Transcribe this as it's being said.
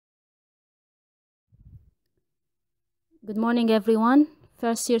Good morning everyone.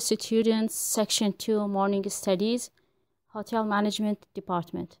 First year students, section 2 morning studies, hotel management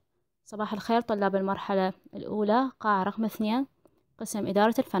department. صباح الخير طلاب المرحلة الأولى، قاعة رقم 2، قسم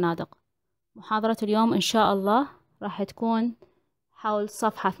إدارة الفنادق. محاضرة اليوم إن شاء الله راح تكون حول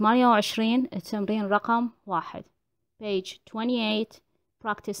صفحة 28 التمرين رقم 1 page 28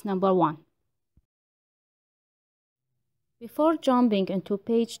 practice number 1. Before jumping into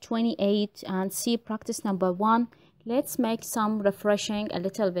page 28 and see practice number 1, let's make some refreshing a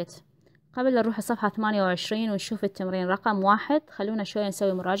little bit. قبل نروح الصفحة 28 ونشوف التمرين رقم 1، خلونا شوية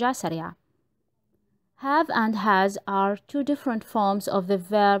نسوي مراجعة سريعة. Have and has are two different forms of the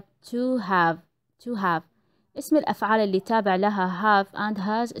verb to have. To have. اسم الأفعال اللي تابع لها have and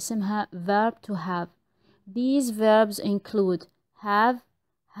has اسمها verb to have. These verbs include have,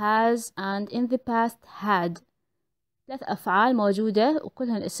 has and in the past had. 3 أفعال موجودة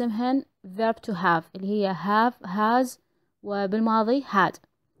وكلهن اسمهن verb to have اللي هي have, has وبالماضي had.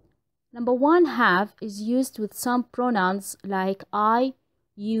 Number 1, have is used with some pronouns like I,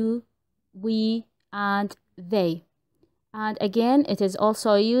 you, we and they. And again it is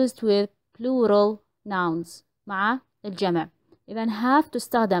also used with plural nouns مع الجمع. إذن have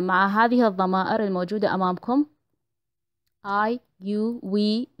تستخدم مع هذه الضمائر الموجودة أمامكم I, you,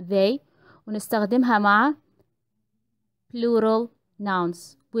 we, they، ونستخدمها مع plural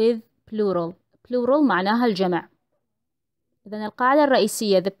nouns with plural معناها الجمع. إذن القاعدة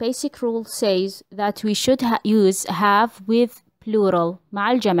الرئيسية the basic rule says that we should use have with plural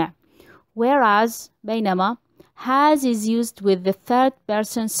مع الجمع, whereas بينما has is used with the third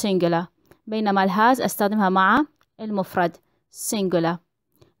person singular. بينما has استخدمها مع المفرد singular.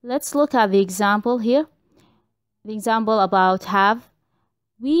 Let's look at the example here. The example about have.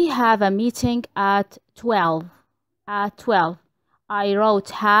 We have a meeting at 12. At 12. I wrote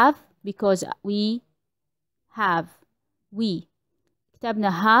have because we have. We.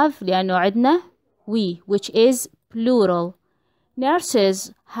 كتبنا have لأنه عندنا we, which is plural.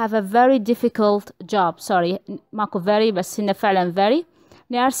 Nurses have a very difficult job. Sorry, ماكو very بس هنا فعلا very.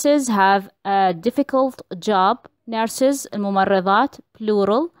 Nurses have a difficult job. Nurses الممرضات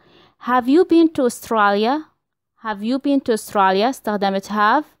plural. Have you been to Australia? Have you been to Australia؟ استخدمت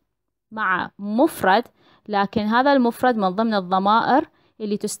have مع مفرد، لكن هذا المفرد من ضمن الضمائر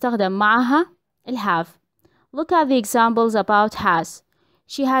اللي تستخدم معها have. Look at the examples about has.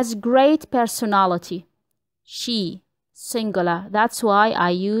 She has great personality. She, singular. That's why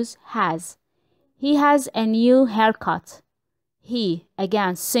I use has. He has a new haircut. He,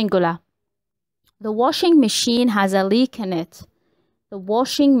 again, singular. The washing machine has a leak in it. The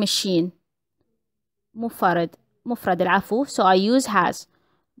washing machine. مفرد العفو. So I use has.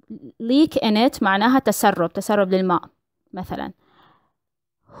 Leak in it معناها تسرب للماء مثلا.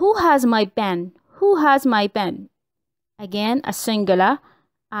 Who has my pen? Who has my pen? Again, a singular.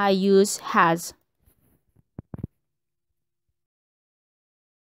 I use has.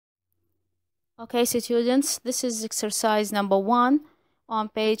 Okay, students, this is exercise number 1 on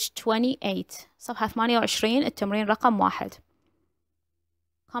page 28. صفحة 28 التمرين رقم 1.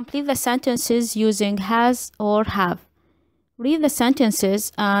 Complete the sentences using has or have. Read the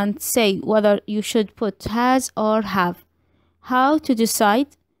sentences and say whether you should put has or have. How to decide?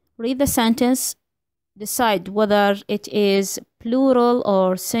 Read the sentence, decide whether it is plural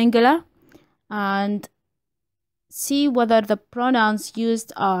or singular, and see whether the pronouns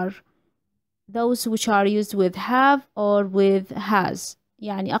used are those which are used with have or with has.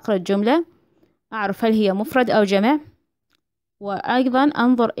 يعني أقرأ الجملة أعرف هل هي مفرد أو جمع، وأيضا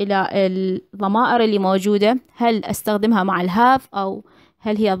أنظر إلى الضمائر اللي موجودة، هل أستخدمها مع الهاف أو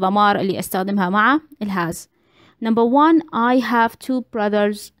هل هي الضمائر اللي أستخدمها مع الهاز. Number 1, I have 2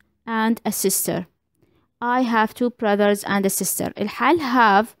 brothers and a sister. I have 2 brothers and a sister. الحال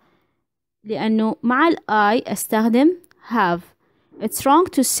have لأنه مع I أستخدم have. It's wrong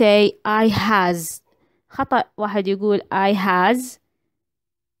to say I has. خطأ واحد يقول I has.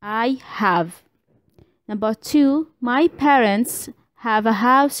 I have. Number 2, my parents have a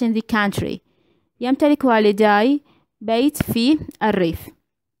house in the country. يمتلك والداي بيت في الريف.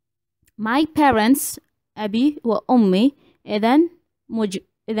 My parents أبي وأمي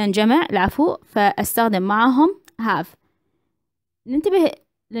إذن جمع العفو، فأستخدم معهم have. ننتبه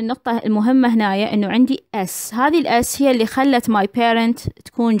للنقطة المهمة هنا إنه عندي s. هذه الأس هي اللي خلت my parent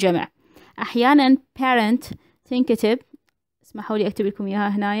تكون جمع. أحيانا parent تنكتب، اسمحوا لي أكتب لكم إياها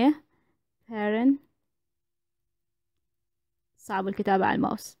هنا. parent صعب الكتابة على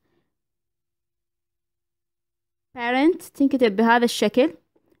الماوس. parent تنكتب بهذا الشكل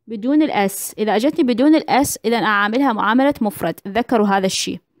بدون الأس. إذا أجتني بدون الأس إذا أعاملها معاملة مفرد. تذكروا هذا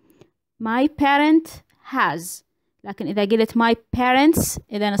الشيء. My parent has. لكن إذا قلت my parents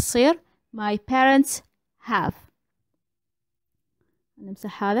إذا تصير my parents have.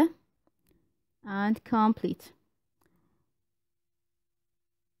 نمسح هذا and complete.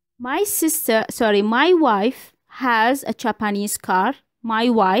 My wife has a Japanese car. My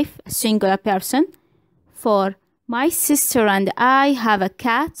wife, a singular person. For my sister and I have a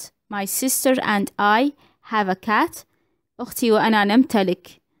cat. My sister and I have a cat. أختي وأنا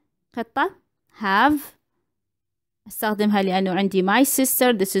نمتلك قطة. Have أستخدمها لأنه عندي my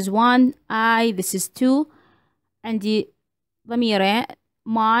sister, this is one, I, this is two. عندي ضميرين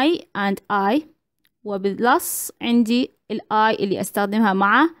my and I، وباللص عندي ال I اللي أستخدمها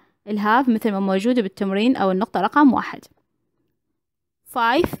مع ال have مثل ما موجودة بالتمرين أو النقطة رقم 1.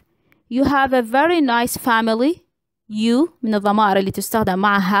 5. You have a very nice family. You من الضمائر اللي تستخدم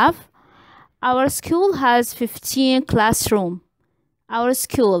مع have. Our school has 15 classroom. Our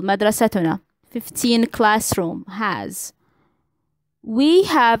school مدرستنا 15 classroom has. We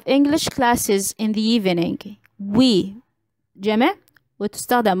have English classes in the evening. We جمع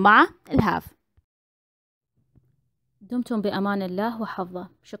وتستخدم مع ال have. دمتم بأمان الله وحفظه.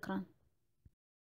 شكرا.